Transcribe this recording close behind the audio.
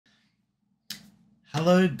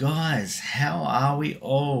Hello guys, how are we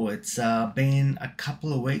all? It's been a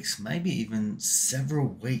couple of weeks, maybe even several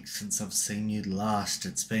weeks since I've seen you last.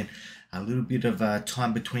 It's been a little bit of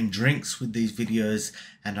time between drinks with these videos,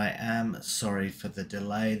 and I am sorry for the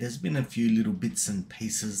delay. There's been a few little bits and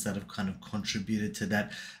pieces that have kind of contributed to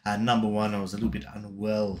that. Number one, I was a little bit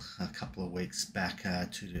unwell a couple of weeks back,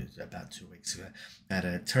 about 2 weeks ago. I had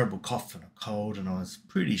a terrible cough and a cold, and I was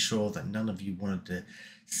pretty sure that none of you wanted to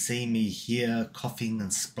see me here coughing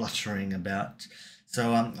and spluttering about.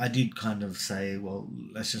 So I did kind of say, well,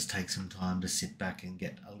 let's just take some time to sit back and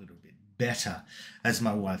get a little bit better. As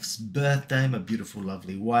my wife's birthday, my beautiful,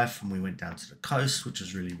 lovely wife, and we went down to the coast, which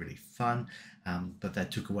was really, really fun. But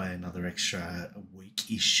that took away another extra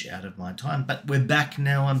week-ish out of my time. But we're back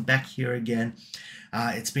now. I'm back here again.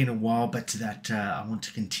 It's been a while, but to that, I want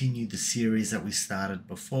to continue the series that we started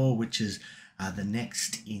before, which is the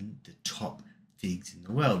next in the top figs in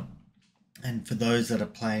the world. And for those that are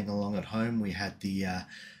playing along at home, we had the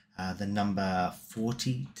number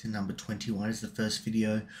 40 to number 21 is the first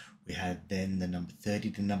video. We had then the number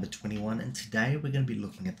 30 to number 21, and today we're going to be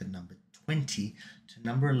looking at the number 20 to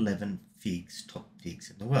number 11 figs, top figs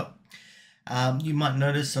in the world. You might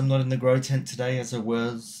notice I'm not in the grow tent today as I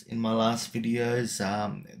was in my last videos.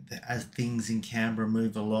 As things in Canberra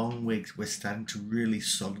move along, we're starting to really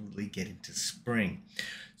solidly get into spring.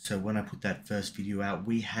 So when I put that first video out,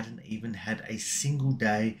 we hadn't even had a single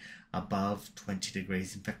day above 20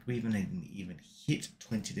 degrees. In fact, we didn't even hit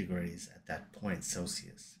 20 degrees at that point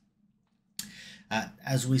Celsius.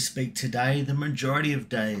 As we speak today, the majority of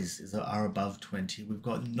days are above 20. We've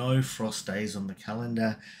got no frost days on the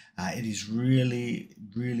calendar. It is really,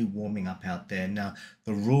 really warming up out there. Now,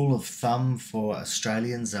 the rule of thumb for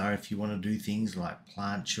Australians are if you want to do things like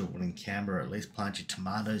plant your, well in Canberra at least, plant your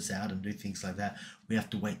tomatoes out and do things like that, we have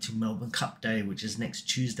to wait till Melbourne Cup Day, which is next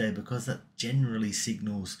Tuesday, because that generally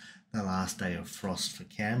signals the last day of frost for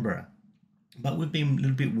Canberra. But we've been a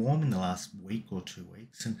little bit warm in the last week or 2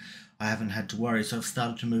 weeks, and I haven't had to worry. So I've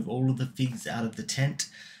started to move all of the figs out of the tent.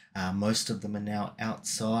 Most of them are now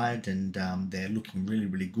outside, and they're looking really,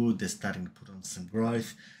 really good. They're starting to put on some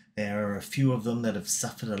growth. There are a few of them that have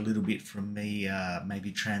suffered a little bit from me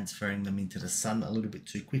maybe transferring them into the sun a little bit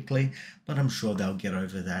too quickly, but I'm sure they'll get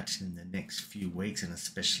over that in the next few weeks, and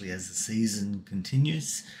especially as the season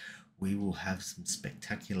continues. We will have some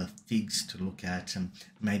spectacular figs to look at, and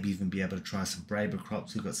maybe even be able to try some Braber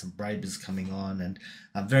crops. We've got some Brabers coming on, and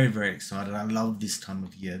I'm very, very excited. I love this time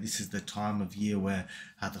of year. This is the time of year where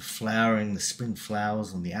the flowering, the spring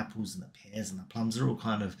flowers on the apples and the pears and the plums are all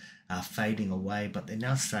kind of fading away, but they're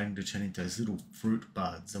now starting to turn into those little fruit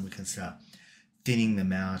buds, and we can start thinning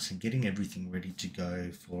them out and getting everything ready to go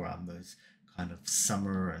for those kind of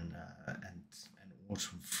summer and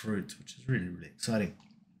autumn fruits, which is really, really exciting.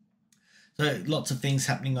 So lots of things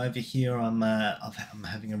happening over here. I'm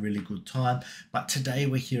having a really good time. But today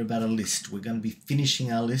we're here about a list. We're going to be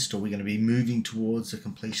finishing our list, or we're going to be moving towards the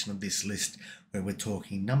completion of this list, where we're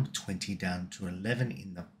talking number 20 down to 11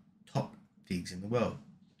 in the top figs in the world.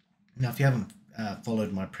 Now, if you haven't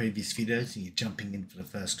followed my previous videos and you're jumping in for the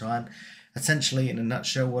first time, essentially in a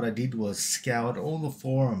nutshell what I did was scoured all the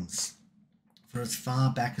forums for as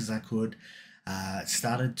far back as I could.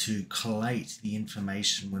 Started to collate the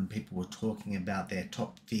information when people were talking about their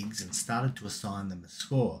top figs and started to assign them a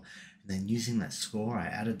score. And then using that score, I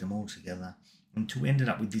added them all together until we ended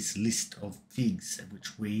up with this list of figs,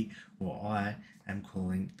 which I am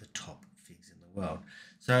calling the top figs in the world.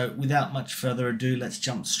 So without much further ado, let's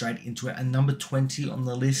jump straight into it. And number 20 on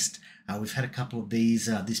the list, we've had a couple of these,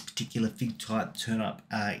 this particular fig type turn up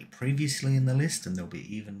previously in the list, and there'll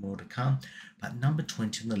be even more to come. But number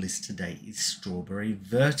 20 on the list today is Strawberry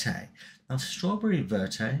Verte. Now, Strawberry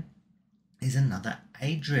Verte is another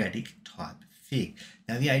Adriatic type fig.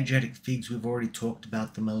 Now, the Adriatic figs, we've already talked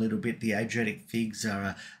about them a little bit. The Adriatic figs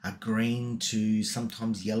are a green to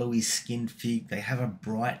sometimes yellowy skinned fig. They have a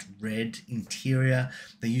bright red interior.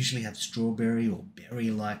 They usually have strawberry or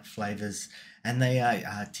berry-like flavors, and they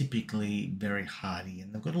are typically very hardy,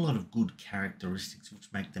 and they've got a lot of good characteristics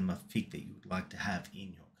which make them a fig that you would like to have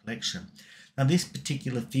in your collection. Now, this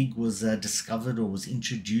particular fig was discovered or was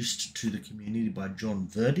introduced to the community by John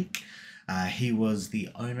Verdick. He was the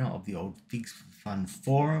owner of the old Figs for Fun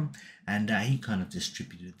forum, and he kind of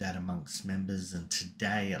distributed that amongst members. And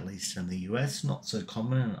today, at least in the US, not so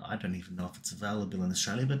common. I don't even know if it's available in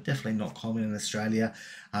Australia, but definitely not common in Australia.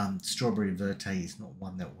 Strawberry Verte is not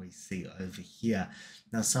one that we see over here.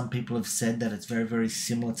 Now, some people have said that it's very, very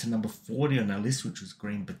similar to number 40 on our list, which was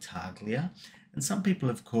Green Battaglia. And some people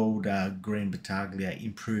have called Green Battaglia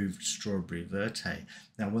improved strawberry verte.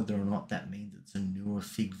 Now, whether or not that means it's a newer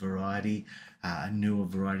fig variety, a newer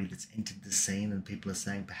variety that's entered the scene, and people are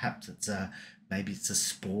saying perhaps it's maybe it's a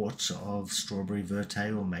sport of strawberry verte,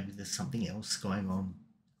 or maybe there's something else going on.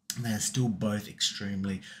 They're still both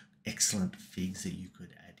extremely excellent figs that you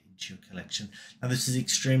could add into your collection. Now, this is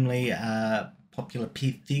extremely popular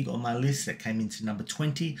fig on my list that came into number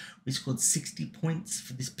 20. We scored 60 points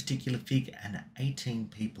for this particular fig, and 18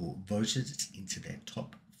 people voted it into their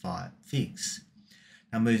top 5 figs.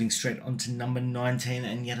 Now, moving straight on to number 19,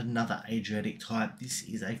 and yet another Adriatic type. This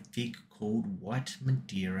is a fig called White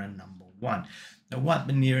Madeira number 1. Now, White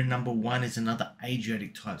Madeira number 1 is another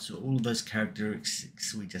Adriatic type, so all of those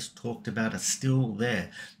characteristics we just talked about are still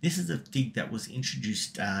there. This is a fig that was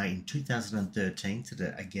introduced in 2013 to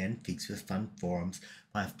the, again, Figs with Fun forums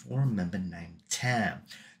by a forum member named Tam.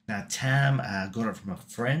 Now, Tam got it from a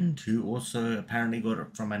friend who also apparently got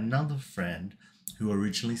it from another friend who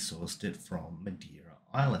originally sourced it from Madeira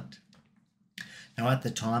Island. Now, at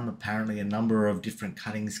the time, apparently a number of different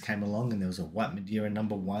cuttings came along, and there was a White Madeira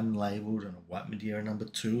number 1 labelled, and a White Madeira number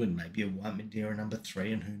 2, and maybe a White Madeira number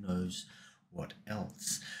 3, and who knows what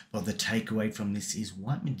else. But the takeaway from this is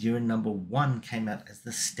White Madeira number 1 came out as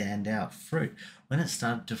the standout fruit. When it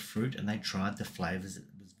started to fruit and they tried the flavours, it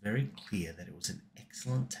was very clear that it was an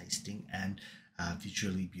excellent tasting and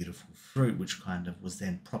visually beautiful fruit, which kind of was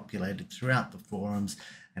then populated throughout the forums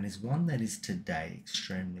and is one that is today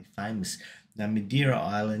extremely famous. Now, Madeira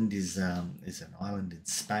Island is an island in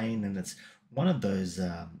Spain, and it's one of those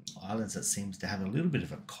islands that seems to have a little bit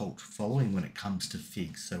of a cult following when it comes to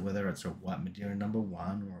figs. So whether it's a White Madeira number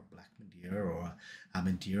 1 or a Black Madeira or a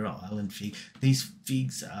Madeira Island fig, these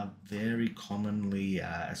figs are very commonly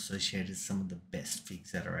associated as some of the best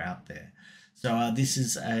figs that are out there. So this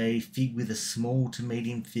is a fig with a small to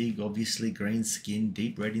medium fig, obviously green skin,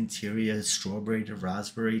 deep red interior, strawberry to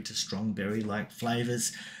raspberry to strong berry-like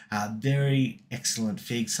flavours. Very excellent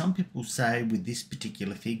fig. Some people say with this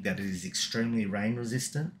particular fig that it is extremely rain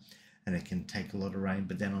resistant and it can take a lot of rain,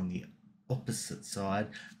 but then on the opposite side,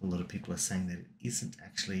 a lot of people are saying that it isn't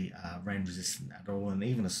actually rain resistant at all, and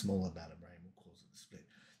even a small amount of rain will cause it to split.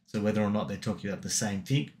 So whether or not they're talking about the same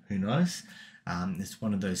fig, who knows? It's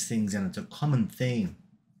one of those things, and it's a common theme.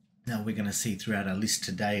 Now, we're going to see throughout our list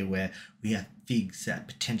today where we have figs that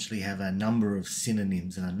potentially have a number of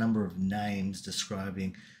synonyms and a number of names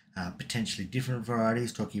describing potentially different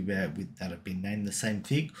varieties, talking about that have been named the same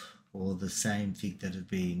fig, or the same fig that have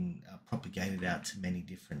been propagated out to many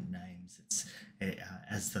different names. It's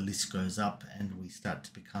as the list goes up and we start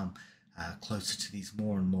to become closer to these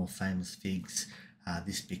more and more famous figs,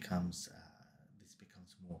 this becomes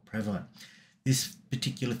more prevalent. This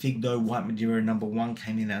particular fig, though, White Madeira number 1,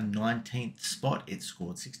 came in our 19th spot. It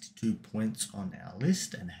scored 62 points on our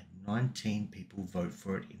list and had 19 people vote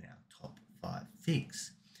for it in our top 5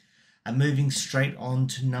 figs. And moving straight on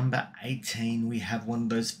to number 18, we have one of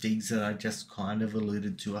those figs that I just kind of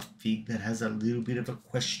alluded to, a fig that has a little bit of a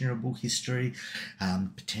questionable history,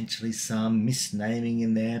 potentially some misnaming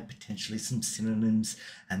in there, potentially some synonyms,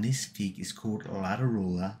 and this fig is called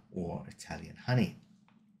Latarula, or Italian honey.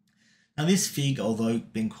 Now, this fig, although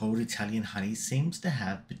being called Italian honey, seems to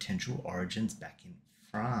have potential origins back in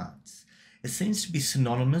France. It seems to be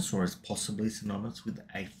synonymous, or is possibly synonymous, with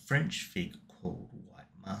a French fig called White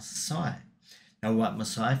Marseille. Now, White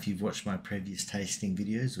Marseille, if you've watched my previous tasting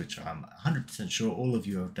videos, which I'm 100% sure all of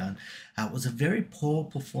you have done, was a very poor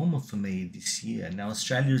performer for me this year. Now,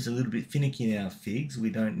 Australia is a little bit finicky in our figs. We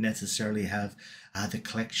don't necessarily have the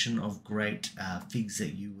collection of great figs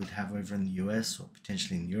that you would have over in the US or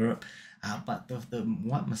potentially in Europe. But the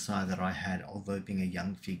White Marseille that I had, although being a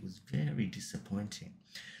young fig, was very disappointing.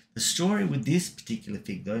 The story with this particular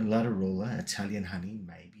fig, though, Latarula, Italian honey,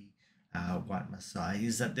 maybe White Marseille,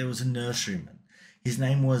 is that there was a nurseryman. His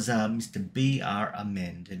name was Mr. B.R.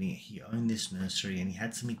 Amend, and he owned this nursery, and he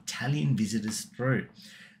had some Italian visitors through.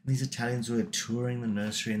 And these Italians were touring the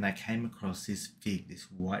nursery, and they came across this fig, this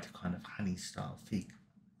white kind of honey-style fig.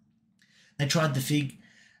 They tried the fig,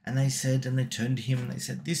 and they turned to him, and they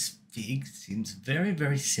said, "This fig seems very,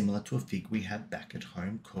 very similar to a fig we have back at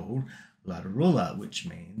home called Latarula, which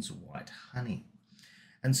means white honey."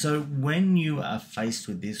 And so when you are faced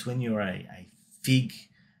with this, when you're a fig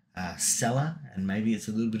seller, and maybe it's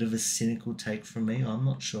a little bit of a cynical take from me, I'm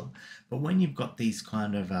not sure, but when you've got these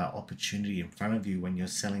kind of opportunity in front of you, when you're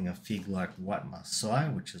selling a fig like White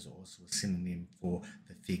Marseille, which is also a synonym for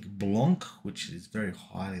the fig Blanc, which is very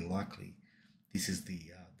highly likely this is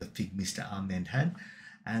the fig Mr. Armand had,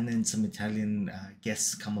 and then some Italian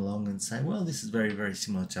guests come along and say, well, this is very, very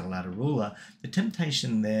similar to Latarula, the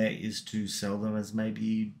temptation there is to sell them as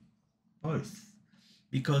maybe both.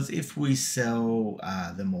 Because if we sell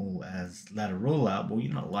them all as Latarula, well,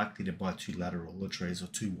 you're not likely to buy 2 Latarula trees or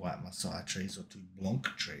 2 White Masai trees or 2 Blanc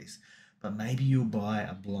trees. But maybe you'll buy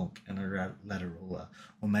a Blanc and a Latarula,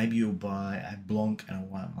 or maybe you'll buy a Blanc and a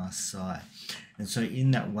White Masai. And so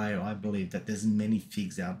in that way, I believe that there's many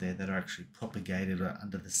figs out there that are actually propagated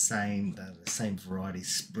under the same variety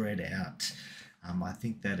spread out. I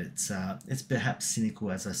think that it's perhaps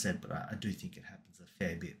cynical, as I said, but I do think it happens a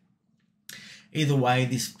fair bit. Either way,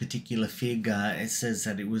 this particular fig, it says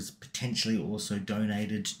that it was potentially also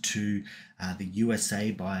donated to the USA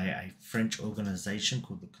by a French organization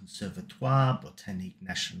called the Conservatoire Botanique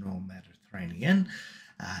National Méditerranéen,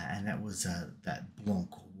 and that was that Blanc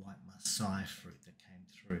or White Masai fruit that came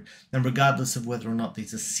through. Now, regardless of whether or not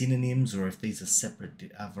these are synonyms or if these are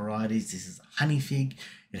separate varieties, this is a honey fig.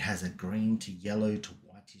 It has a green to yellow to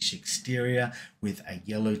whitish exterior with a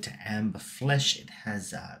yellow to amber flesh. It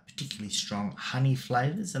has particularly strong honey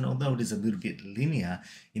flavors, and although it is a little bit linear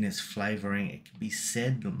in its flavoring, it can be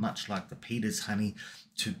said, much like the Peter's honey,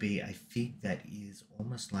 to be a fig that is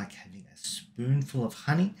almost like having a spoonful of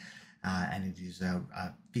honey. And it is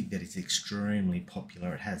a fig that is extremely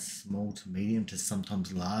popular. It has small to medium to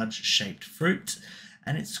sometimes large shaped fruit,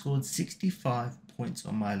 and it scored 65 points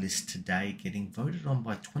on my list today, getting voted on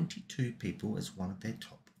by 22 people as one of their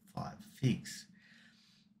top 5 figs.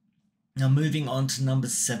 Now moving on to number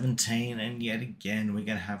 17, and yet again we're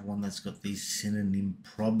going to have one that's got these synonym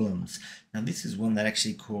problems. Now this is one that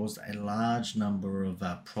actually caused a large number of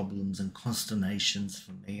problems and consternations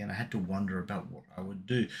for me, and I had to wonder about what I would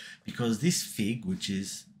do, because this fig, which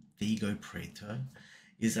is Figo Preto,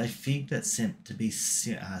 is a fig that's sent to be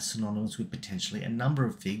synonymous with potentially a number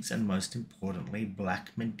of figs, and most importantly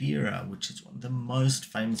Black Madeira, which is one of the most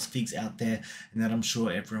famous figs out there, and that I'm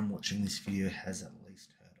sure everyone watching this video has at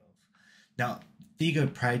least heard of. Now,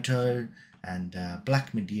 Figo Preto and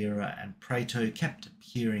Black Madeira and Preto kept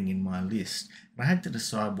appearing in my list, and I had to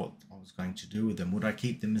decide what I was going to do with them. Would I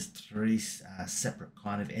keep them as 3 separate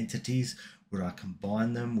kind of entities? Would I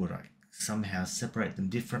combine them? Would I somehow separate them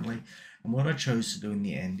differently? And what I chose to do in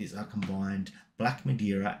the end is I combined Black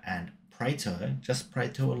Madeira and Preto, just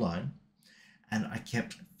Preto alone, and I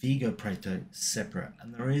kept Figo Preto separate.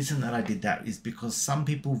 And the reason that I did that is because some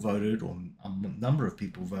people voted, or a number of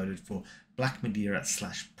people voted, for Black Madeira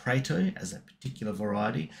 / Preto as a particular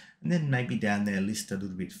variety, and then maybe down their list a little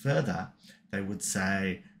bit further, they would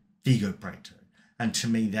say Figo Preto. And to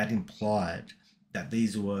me, that implied that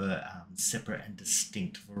these were separate and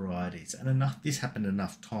distinct varieties. And this happened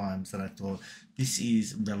enough times that I thought this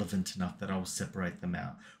is relevant enough that I will separate them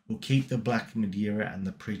out. We'll keep the Black Madeira and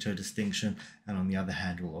the Preto distinction, and on the other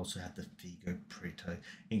hand, we'll also have the Figo Preto,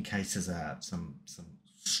 in case there's some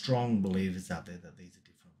strong believers out there that these are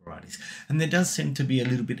different varieties. And there does seem to be a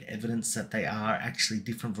little bit of evidence that they are actually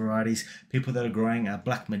different varieties. People that are growing a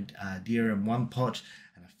Black Madeira in one pot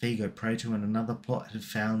and a Figo Preto in another pot have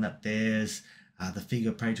found that there's the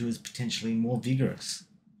Figo Preto is potentially more vigorous.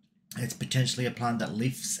 It's potentially a plant that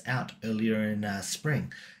leaves out earlier in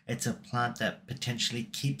spring. It's a plant that potentially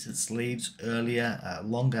keeps its leaves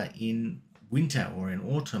longer in winter or in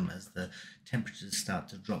autumn as the temperatures start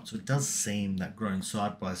to drop. So it does seem that grown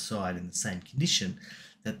side by side in the same condition,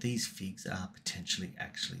 that these figs are potentially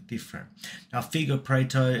actually different. Now, Figo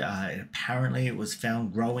Preto, apparently it was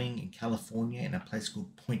found growing in California in a place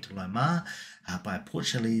called Point Lomar by a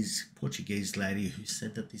Portuguese lady who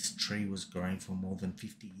said that this tree was growing for more than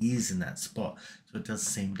 50 years in that spot. So it does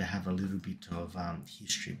seem to have a little bit of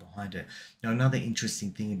history behind it. Now, another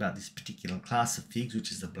interesting thing about this particular class of figs,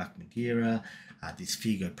 which is the Black Madeira, this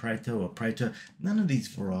Figo Preto or Preto, none of these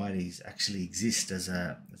varieties actually exist as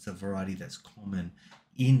a variety that's common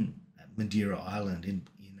in Madeira Island in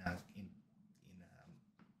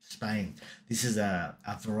Spain. This is a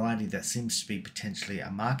variety that seems to be potentially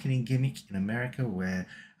a marketing gimmick in America, where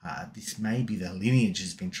this may be the lineage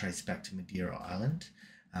has been traced back to Madeira Island,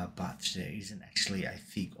 but there isn't actually a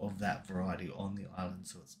fig of that variety on the island,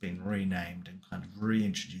 so it's been renamed and kind of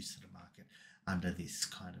reintroduced to the market under this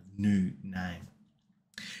kind of new name.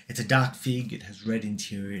 It's a dark fig, it has red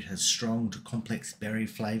interior, it has strong to complex berry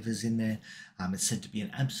flavours in there. It's said to be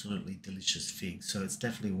an absolutely delicious fig, so it's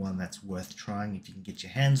definitely one that's worth trying if you can get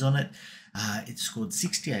your hands on it. It scored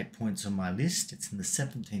 68 points on my list. It's in the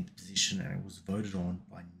 17th position and it was voted on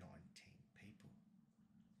by 19 people.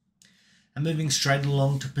 And moving straight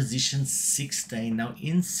along to position 16. Now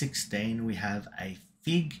in 16 we have a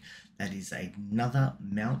fig That is another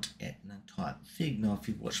Mount Etna type fig. Now, if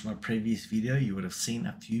you've watched my previous video, you would have seen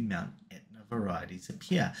a few Mount Etna varieties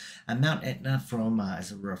appear. And Mount Etna, from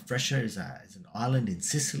as a refresher, is an island in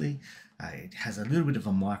Sicily. It has a little bit of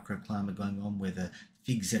a microclimate going on, where the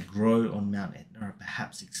figs that grow on Mount Etna are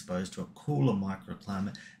perhaps exposed to a cooler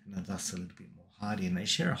microclimate and are thus a little bit more hardy, and they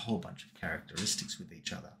share a whole bunch of characteristics with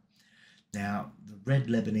each other. Now, the red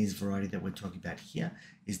Lebanese variety that we're talking about here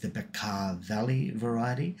is the Bekaa Valley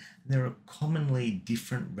variety. And there are commonly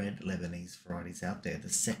different red Lebanese varieties out there. The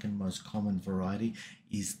second most common variety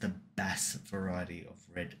is the Bass variety of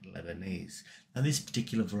red Lebanese. Now, this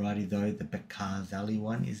particular variety, though, the Bekaa Valley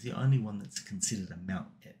one, is the only one that's considered a Mount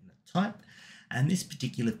Etna type. And this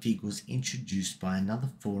particular fig was introduced by another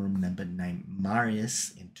forum member named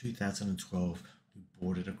Marius in 2012, who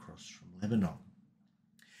brought it across from Lebanon.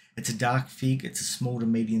 It's a dark fig. It's a small to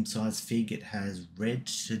medium-sized fig. It has red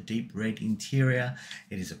to deep red interior.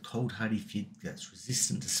 It is a cold hardy fig that's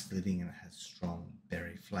resistant to splitting, and it has strong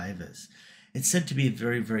berry flavours. It's said to be a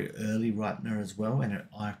very, very early ripener as well, and it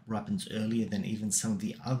ripens earlier than even some of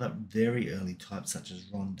the other very early types such as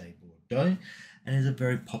Ronde Bordeaux, and is a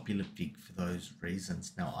very popular fig for those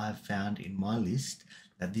reasons. Now, I've found in my list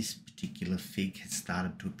that this particular fig has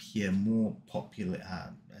started to appear more popular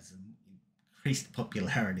as an increased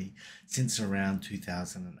popularity since around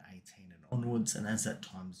 2018 and onwards, and as that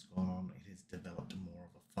time has gone on, it has developed more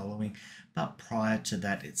of a following, but prior to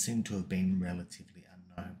that it seemed to have been relatively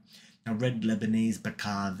unknown. Now, red Lebanese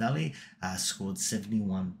Bekaa Valley scored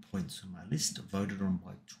 71 points on my list, voted on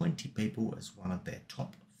by 20 people as one of their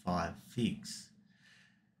top 5 figs.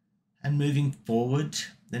 And moving forward,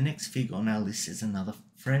 the next fig on our list is another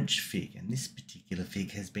French fig, and this particular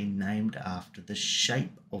fig has been named after the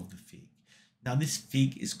shape of the fig. Now, this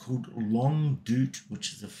fig is called Long d'Août,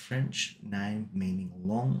 which is a French name meaning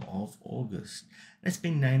long of August. And it's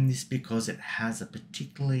been named this because it has a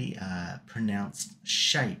particularly pronounced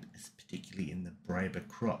shape, particularly in the Braber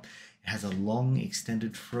crop. It has a long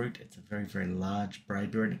extended fruit. It's a very, very large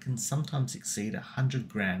Braber, and it can sometimes exceed 100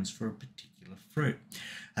 grams for a particular fruit.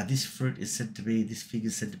 This fig is said to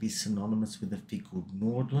be synonymous with a fig called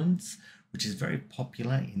Nordlands, which is very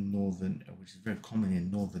popular in which is very common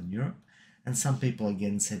in Northern Europe. And some people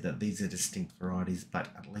again said that these are distinct varieties, but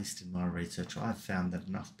at least in my research, I've found that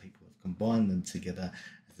enough people have combined them together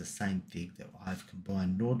as the same fig that I've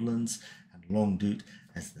combined Nordlands and Long d'Août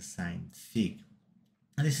as the same fig.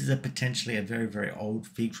 And this is potentially a very, very old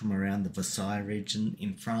fig from around the Versailles region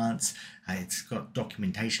in France. It's got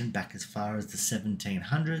documentation back as far as the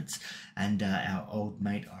 1700s, and our old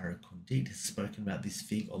mate Ira Condit has spoken about this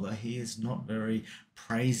fig, although he is not very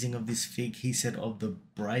praising of this fig. He said of the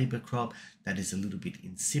Braber crop that is a little bit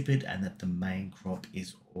insipid, and that the main crop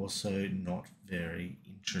is also not very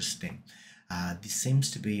interesting. This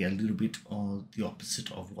seems to be a little bit of the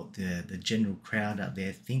opposite of what the general crowd out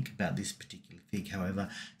there think about this particular fig. However,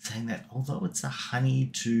 saying that although it's a honey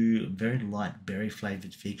to very light berry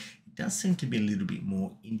flavoured fig, it does seem to be a little bit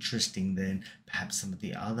more interesting than perhaps some of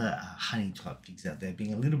the other honey type figs out there,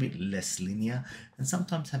 being a little bit less linear and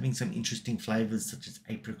sometimes having some interesting flavours such as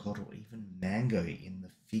apricot or even mango in the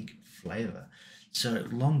fig flavour. So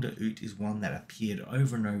Long d'Août is one that appeared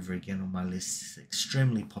over and over again on my list. It's an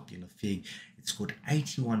extremely popular fig. It scored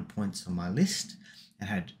 81 points on my list and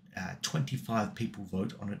had 25 people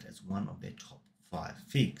vote on it as one of their top 5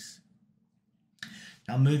 figs.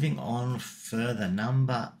 Now, moving on further,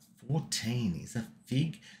 number 14 is a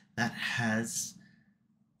fig that has,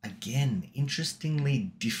 again,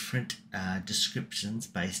 interestingly different descriptions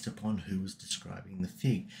based upon who was describing the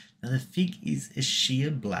fig. Now, the fig is a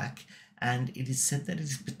sheer black, and it is said that it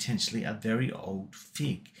is potentially a very old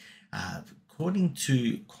fig. According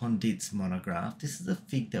to Condit's monograph, this is a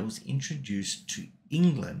fig that was introduced to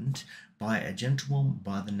England by a gentleman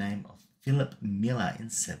by the name of Philip Miller in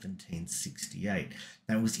 1768.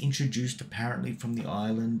 Now, it was introduced apparently from the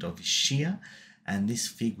island of Ischia, and this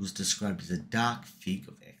fig was described as a dark fig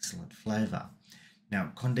of excellent flavour.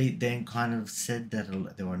 Now, Condit then kind of said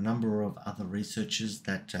that there were a number of other researchers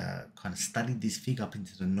that kind of studied this fig up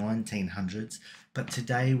into the 1900s, but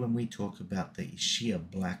today when we talk about the Ischia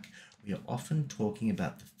Black, we are often talking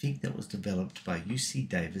about the fig that was developed by UC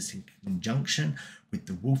Davis in conjunction with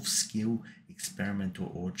the Wolfskill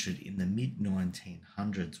Experimental Orchard in the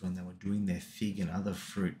mid-1900s, when they were doing their fig and other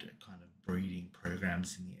fruit kind of breeding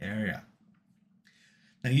programs in the area.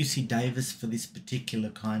 Now, UC Davis, for this particular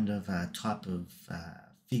kind of type of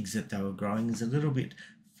figs that they were growing, is a little bit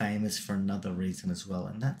famous for another reason as well,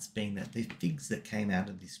 and that's being that the figs that came out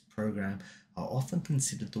of this program are often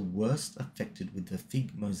considered the worst affected with the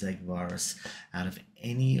fig mosaic virus out of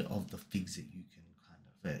any of the figs that you can kind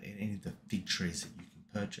of any of the fig trees that you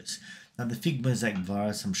can purchase. Now, the fig mosaic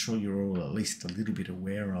virus, I'm sure you're all at least a little bit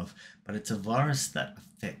aware of, but it's a virus that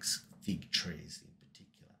affects fig trees in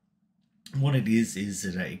particular. What it is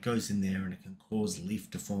that it goes in there and it can cause leaf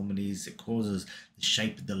deformities. It causes the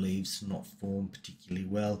shape of the leaves to not form particularly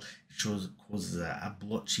well. It causes a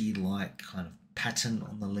blotchy-like kind of pattern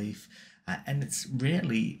on the leaf. And it's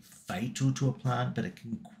rarely fatal to a plant, but it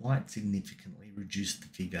can quite significantly reduce the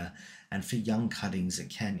vigor. And for young cuttings, it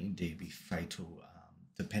can indeed be fatal,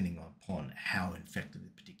 depending upon how infected the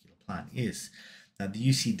particular plant is. Now, the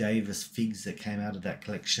UC Davis figs that came out of that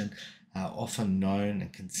collection are often known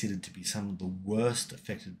and considered to be some of the worst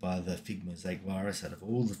affected by the fig mosaic virus out of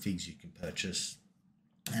all the figs you can purchase.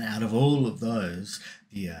 And out of all of those,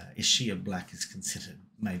 the Ischia Black is considered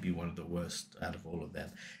maybe one of the worst out of all of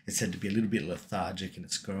them. It's said to be a little bit lethargic in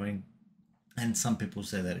its growing, and some people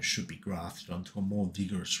say that it should be grafted onto a more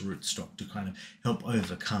vigorous rootstock to kind of help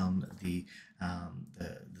overcome the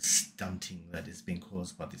stunting that is being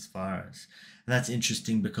caused by this virus. And that's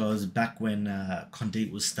interesting because back when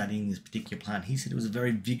Condit was studying this particular plant, he said it was a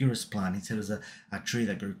very vigorous plant. He said it was a tree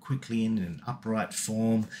that grew quickly in an upright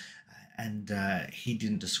form, and he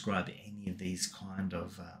didn't describe any of these kind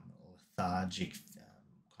of lethargic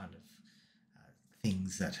kind of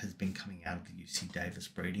things that has been coming out of the UC Davis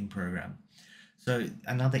breeding program. So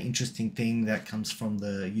another interesting thing that comes from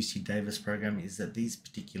the UC Davis program is that these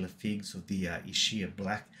particular figs of the Ischia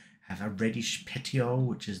Black have a reddish petiole,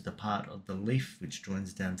 which is the part of the leaf which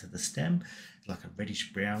joins down to the stem, like a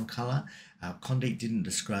reddish brown color. Condit didn't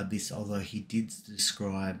describe this, although he did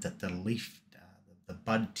describe that the leaf, the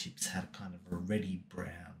bud tips had kind of a reddy brown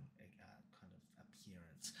kind of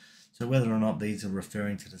appearance. So whether or not these are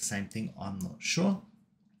referring to the same thing, I'm not sure.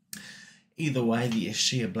 Either way, the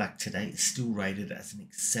Ischia Black today is still rated as an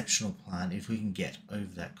exceptional plant if we can get over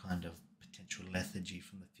that kind of potential lethargy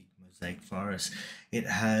from the fig mosaic virus. It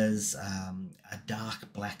has a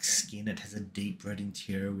dark black skin. It has a deep red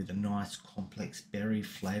interior with a nice complex berry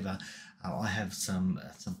flavour. I have some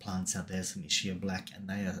plants out there, some Ischia Black, and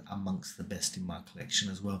they are amongst the best in my collection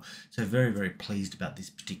as well. So very, very pleased about this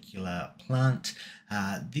particular plant.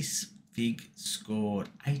 This fig scored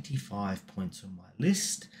 85 points on my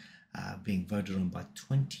list, being voted on by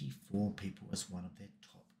 24 people as one of their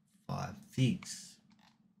top 5 figs.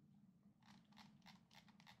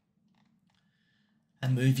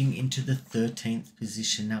 And moving into the 13th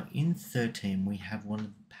position. Now in 13 we have one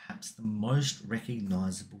of perhaps the most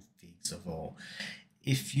recognizable figs of all.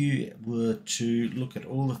 If you were to look at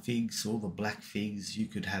all the figs, all the black figs, you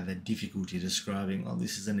could have a difficulty describing, oh,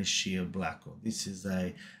 this is an Ischia Black, or this is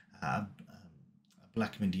a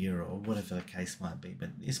Black Madeira, or whatever the case might be.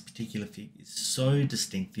 But this particular fig is so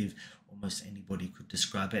distinctive, almost anybody could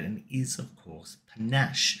describe it, and is of course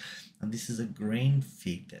Panache. And this is a green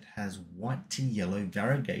fig that has white to yellow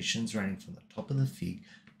variegations running from the top of the fig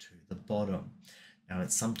to the bottom. Now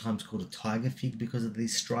it's sometimes called a tiger fig because of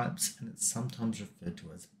these stripes, and it's sometimes referred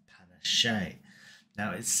to as Panache.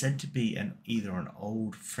 Now it's said to be either an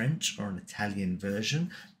old French or an Italian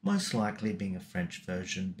version, most likely being a French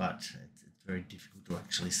version, but it's very difficult to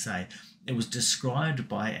actually say. It was described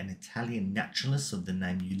by an Italian naturalist of the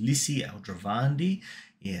name Ulisse Aldrovandi,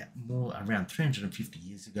 more around 350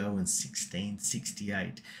 years ago in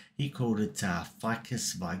 1668. He called it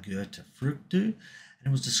Ficus vigurta fructu, and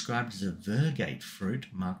it was described as a virgate fruit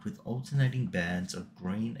marked with alternating bands of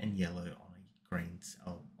green and yellow on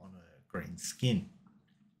a green skin.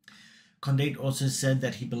 Condit also said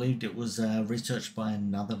that he believed it was researched by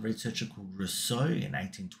another researcher called Rousseau in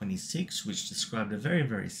 1826, which described a very,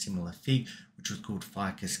 very similar fig, which was called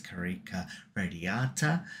Ficus carica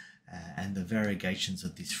radiata, and the variegations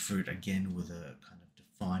of this fruit, again, were the kind of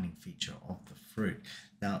defining feature of the fruit.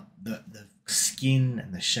 Now, the skin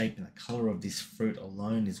and the shape and the colour of this fruit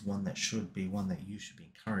alone is one that you should be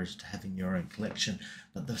encouraged to have in your own collection.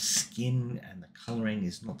 But the skin and the colouring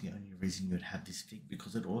is not the only reason you would have this fig,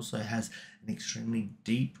 because it also has an extremely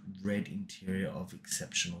deep red interior of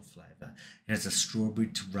exceptional flavour. It has a strawberry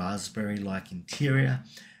to raspberry-like interior,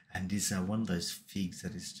 and is one of those figs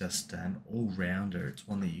that is just an all-rounder. It's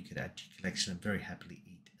one that you could add to your collection and very happily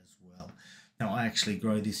eat as well. Now, I actually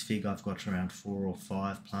grow this fig. I've got around 4 or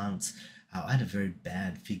 5 plants. I had a very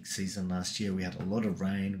bad fig season last year. We had a lot of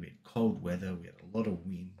rain, we had cold weather, we had a lot of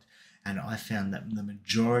wind, and I found that the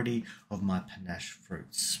majority of my Panache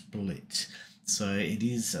fruit split. So it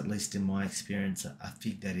is, at least in my experience, a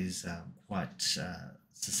fig that is quite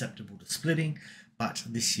susceptible to splitting. But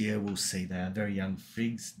this year we'll see. They are very young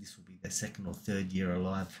figs. This will be their 2nd or 3rd year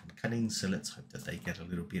alive from cutting, so let's hope that they get a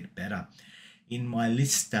little bit better. In my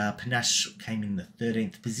list, Panache came in the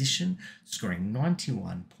 13th position, scoring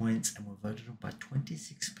 91 points and were voted on by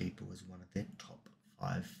 26 people as one of their top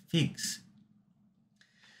 5 figs.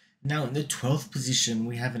 Now in the 12th position,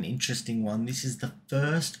 we have an interesting one. This is the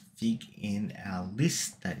first fig in our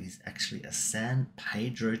list that is actually a San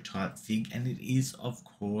Pedro type fig, and it is, of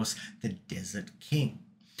course, the Desert King.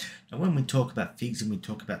 Now, when we talk about figs and we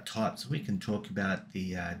talk about types, we can talk about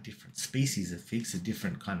the different species of figs, the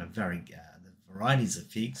different kind of the varieties of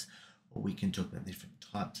figs, or we can talk about different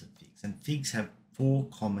types of figs. And figs have 4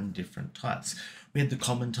 common different types. We have the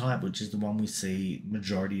common type, which is the one we see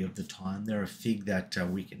majority of the time. They're a fig that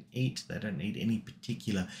we can eat. They don't need any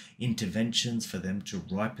particular interventions for them to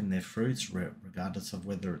ripen their fruits, regardless of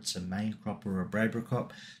whether it's a main crop or a Braber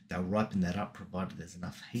crop. They'll ripen that up provided there's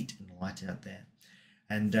enough heat and light out there.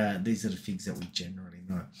 And these are the figs that we generally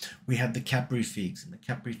know. We have the Capri figs, and the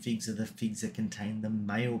Capri figs are the figs that contain the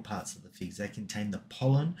male parts of the figs. They contain the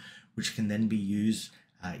pollen, which can then be used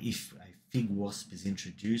if a fig wasp is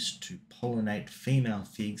introduced to pollinate female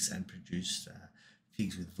figs and produce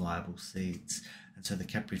figs with viable seeds. And so the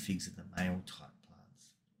Capri figs are the male type plants.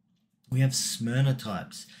 We have Smyrna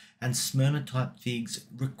types, and Smyrna type figs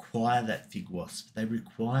require that fig wasp. They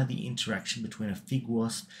require the interaction between a fig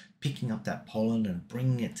wasp picking up that pollen and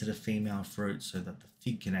bringing it to the female fruit so that the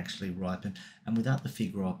fig can actually ripen. And without the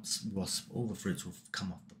fig wasp, all the fruits will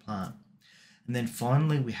come off the plant. And then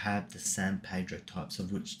finally, we have the San Pedro types,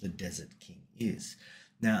 of which the Desert King is.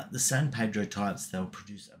 Now, the San Pedro types, they'll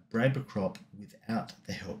produce a Braber crop without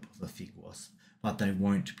the help of a fig wasp, but they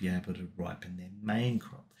won't be able to ripen their main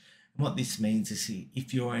crop. And what this means is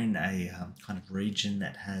if you're in a kind of region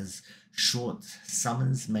that has short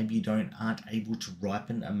summers, maybe you aren't able to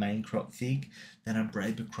ripen a main crop fig, then a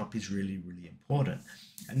Braber crop is really, really important.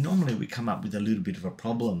 And normally we come up with a little bit of a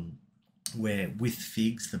problem where with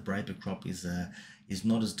figs, the Braber crop is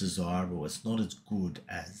not as desirable, it's not as good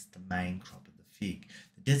as the main crop of the fig.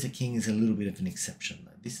 The Desert King is a little bit of an exception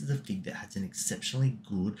though. This is a fig that has an exceptionally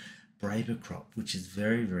good Braber crop, which is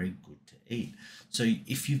very, very good to eat. So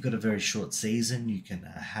if you've got a very short season, you can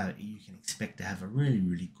expect to have a really,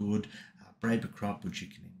 really good Braber crop, which you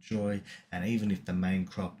can enjoy. And even if the main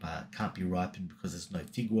crop can't be ripened because there's no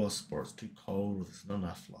fig wasp, or it's too cold, or there's not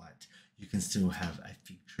enough light, you can still have a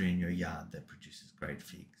fig tree in your yard that produces great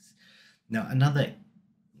figs. Now, another,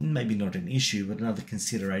 maybe not an issue, but another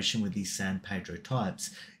consideration with these San Pedro types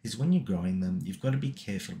is when you're growing them, you've got to be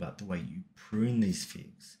careful about the way you prune these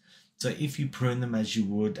figs. So if you prune them as you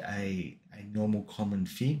would a normal common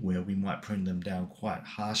fig, where we might prune them down quite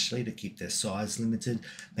harshly to keep their size limited,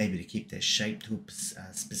 maybe to keep their shape to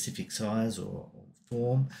a specific size or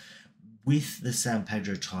form, with the San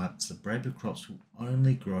Pedro types, the Braber crops will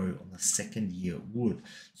only grow on the second year it would.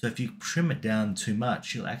 So if you trim it down too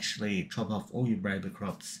much, you'll actually chop off all your Braber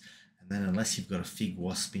crops, and then unless you've got a fig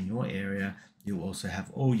wasp in your area, you'll also have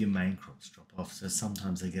all your main crops drop off. So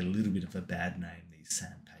sometimes they get a little bit of a bad name, these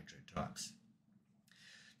San Pedro types.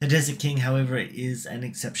 The Desert King, however, is an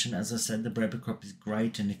exception. As I said, the Braber crop is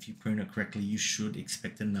great, and if you prune it correctly, you should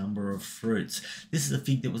expect a number of fruits. This is a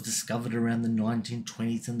fig that was discovered around the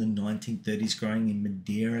 1920s and the 1930s, growing in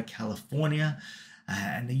Madera, California,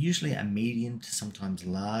 and they're usually a medium to sometimes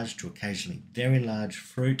large to occasionally very large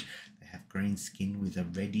fruit. They have green skin with a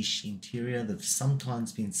reddish interior. They've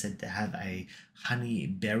sometimes been said to have a honey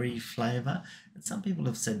berry flavour, and some people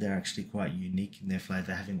have said they're actually quite unique in their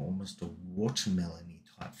flavour, having almost a watermelon-y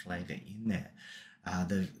type flavour in there.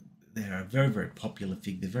 They're a very, very popular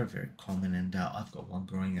fig. They're very, very common, and I've got one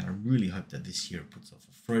growing, and I really hope that this year it puts off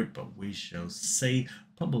a fruit, but we shall see.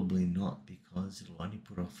 Probably not, because it'll only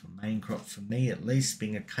put off a main crop for me, at least,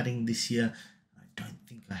 being a cutting this year. I don't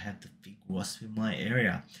think I have the fig wasp in my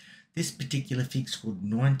area. This particular fig scored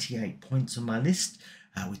 98 points on my list,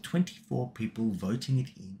 with 24 people voting it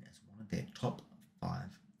in as one of their top 5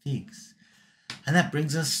 figs. And that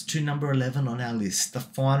brings us to number 11 on our list, the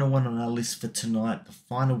final one on our list for tonight, the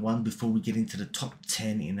final one before we get into the top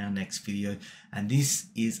 10 in our next video. And this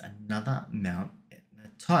is another Mount Etna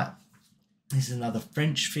type. This is another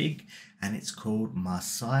French fig, and it's called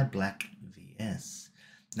Malta Black VS.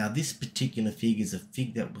 Now, this particular fig is a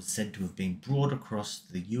fig that was said to have been brought across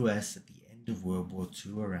the US at the end of World War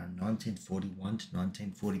II, around 1941 to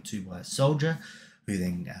 1942, by a soldier who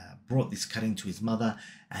then brought this cutting to his mother,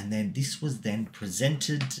 and then this was then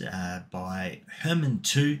presented by Herman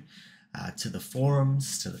II to the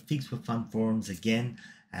forums, to the Figs for Fun forums again,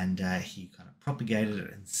 and he kind of propagated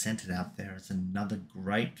it and sent it out there as another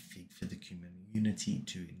great fig for the community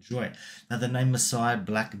to enjoy. Now, the name Malta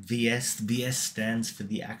Black VS stands for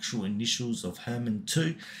the actual initials of Herman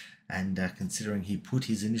II, and considering he put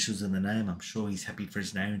his initials in the name, I'm sure he's happy for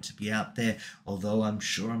his name to be out there, although I'm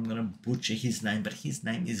sure I'm going to butcher his name, but his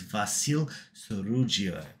name is Vasil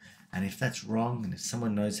Sorugio. And if that's wrong, and if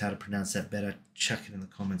someone knows how to pronounce that better, chuck it in the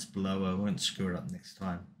comments below. I won't screw it up next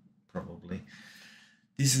time, probably.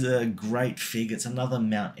 This is a great fig. It's another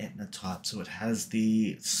Mount Etna type, so it has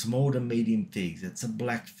the small to medium figs. It's a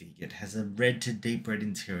black fig. It has a red to deep red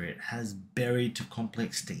interior. It has berry to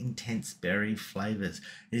complex to intense berry flavors.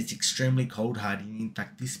 It is extremely cold hardy. In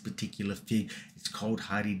fact, this particular fig is cold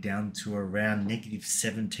hardy down to around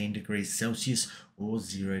 -17 degrees Celsius or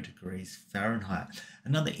 0 degrees Fahrenheit.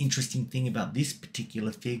 Another interesting thing about this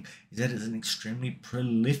particular fig is that it's an extremely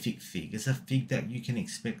prolific fig. It's a fig that you can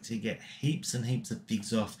expect to get heaps and heaps of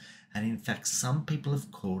figs off, and in fact some people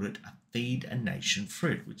have called it a feed a nation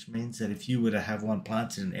fruit, which means that if you were to have one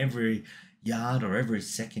planted in every yard or every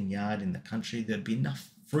second yard in the country, there'd be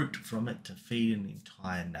enough fruit from it to feed an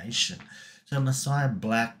entire nation. So Messiah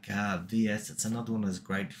Black VS, it's another one of those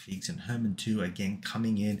great figs, and Herman too, again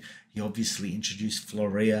coming in. He obviously introduced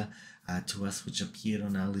Florea to us, which appeared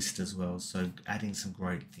on our list as well, so adding some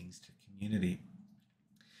great things to the community.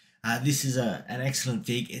 This is an excellent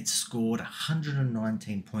fig. It scored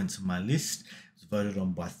 119 points on my list. It was voted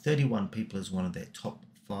on by 31 people as one of their top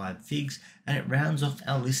 5 figs, and it rounds off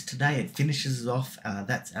our list today. It finishes off,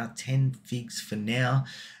 that's our 10 figs for now.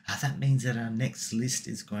 That means that our next list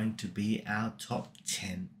is going to be our top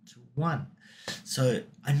 10 to 1. So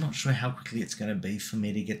I'm not sure how quickly it's going to be for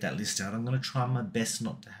me to get that list out. I'm going to try my best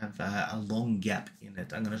not to have a long gap in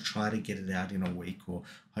it. I'm going to try to get it out in a week or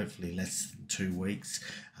hopefully less than 2 weeks.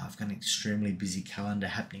 I've got an extremely busy calendar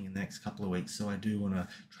happening in the next couple of weeks, so I do want to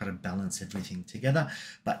try to balance everything together.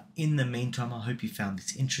 But in the meantime, I hope you found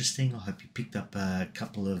this interesting. I hope you picked up a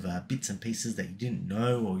couple of bits and pieces that you didn't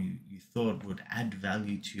know or you thought would add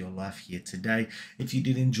value to your life here today. If you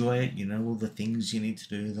did enjoy it, you know all the things you need to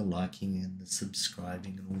do, the liking and the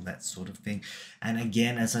subscribing and all that sort of thing. And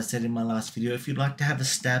again, as I said in my last video, if you'd like to have a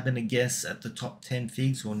stab and a guess at the top 10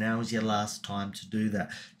 figs, well, now is your last time to do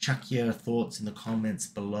that. Chuck your thoughts in the comments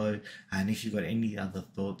below, and if you've got any other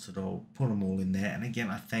thoughts at all, put them all in there. And again,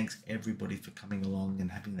 I thanks everybody for coming along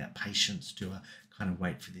and having that patience to kind of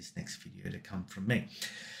wait for this next video to come from me.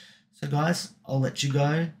 So guys, I'll let you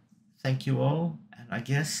go. Thank you all, and I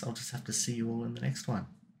guess I'll just have to see you all in the next one.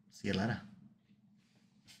 See you later.